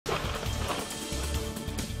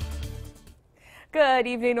Good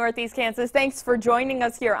evening, Northeast Kansas. Thanks for joining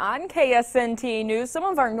us here on KSNT News. Some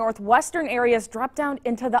of our northwestern areas dropped down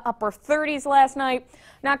into the upper 30s last night.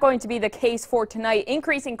 Not going to be the case for tonight.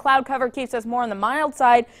 Increasing cloud cover keeps us more on the mild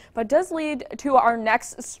side, but does lead to our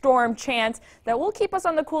next storm chance that will keep us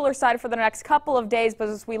on the cooler side for the next couple of days. But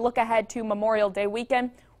as we look ahead to Memorial Day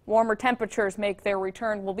weekend, warmer temperatures make their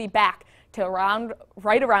return. We'll be back to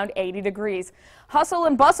right around 80 degrees. Hustle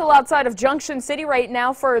and bustle outside of Junction City right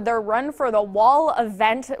now for their Run for the Wall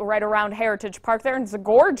event right around Heritage Park there. And it's a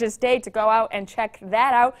gorgeous day to go out and check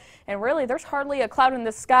that out. And really, there's hardly a cloud in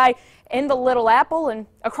the sky in the Little Apple and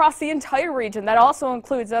across the entire region. That also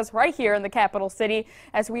includes us right here in the capital city,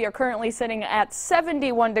 as we are currently sitting at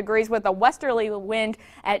 71 degrees with a westerly wind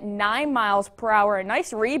at 9 miles per hour. A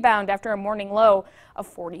nice rebound after a morning low of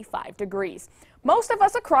 45 degrees. Most of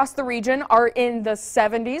us across the region are in the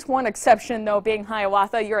 70s, one exception though being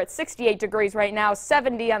Hiawatha. You're at 68 degrees right now,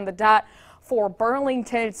 70 on the dot for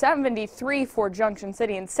Burlington, 73 for Junction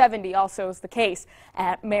City, and 70 also is the case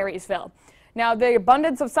at Marysville. Now, the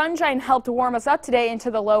abundance of sunshine helped to warm us up today into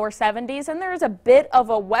the lower 70s, and there is a bit of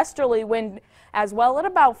a westerly wind as well at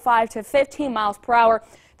about 5 to 15 miles per hour.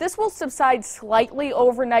 This will subside slightly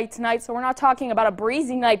overnight tonight, so we're not talking about a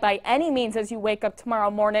breezy night by any means as you wake up tomorrow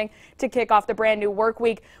morning to kick off the brand new work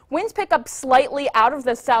week. Winds pick up slightly out of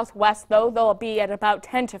the southwest, though. They'll be at about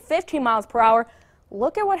 10 to 15 miles per hour.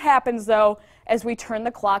 Look at what happens, though, as we turn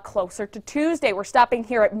the clock closer to Tuesday. We're stopping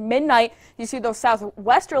here at midnight. You see those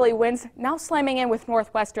southwesterly winds now slamming in with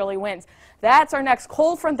northwesterly winds. That's our next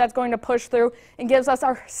cold front that's going to push through and gives us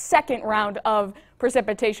our second round of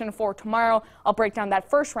precipitation for tomorrow. I'll break down that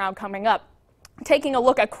first round coming up. Taking a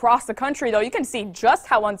look across the country, though, you can see just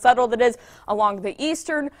how unsettled it is along the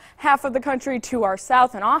eastern half of the country to our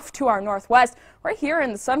south and off to our northwest. Right here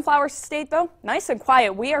in the Sunflower State, though, nice and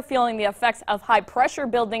quiet. We are feeling the effects of high pressure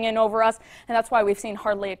building in over us, and that's why we've seen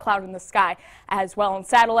hardly a cloud in the sky as well. And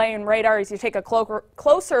satellite and radar, as you take a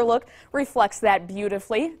closer look, reflects that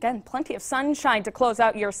beautifully. Again, plenty of sunshine to close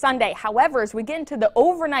out your Sunday. However, as we get into the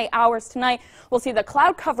overnight hours tonight, we'll see the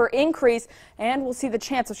cloud cover increase, and we'll see the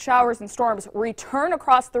chance of showers and storms return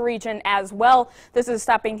across the region as well. This is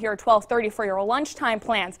stopping here at 12:30 for your lunchtime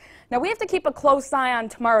plans. Now, we have to keep a close eye on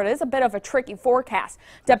tomorrow. It is a bit of a tricky forecast.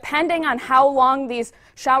 Depending on how long these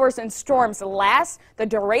showers and storms last, the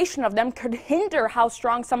duration of them could hinder how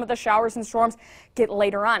strong some of the showers and storms get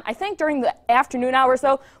later on. I think during the afternoon hours,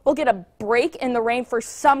 though, we'll get a break in the rain for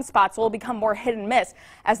some spots. We'll become more hit and miss.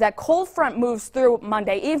 As that cold front moves through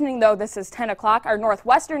Monday evening, though, this is 10 o'clock, our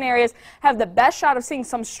northwestern areas have the best shot of seeing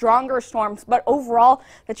some stronger storms, but overall,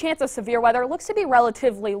 the chance of severe weather looks to be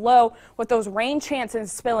relatively low, with those rain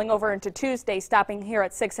chances spilling over into Tuesday, stopping here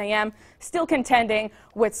at 6 a.m., still contending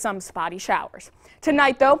with some spotty showers.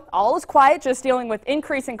 Tonight, though, all is quiet, just dealing with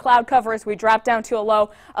increasing cloud cover as we drop down to a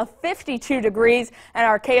low of 52 degrees, and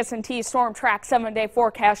our KSNT Storm Track 7-day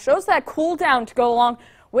forecast shows that cool down to go along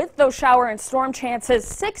with those shower and storm chances.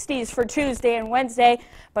 60s for Tuesday and Wednesday,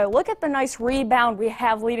 but look at the nice rebound we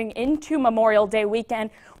have leading into Memorial Day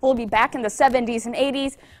weekend. We'll be back in the 70s and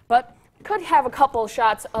 80s, but could have a couple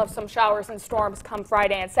shots of some showers and storms come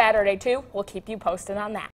Friday and Saturday, too. We'll keep you posted on that.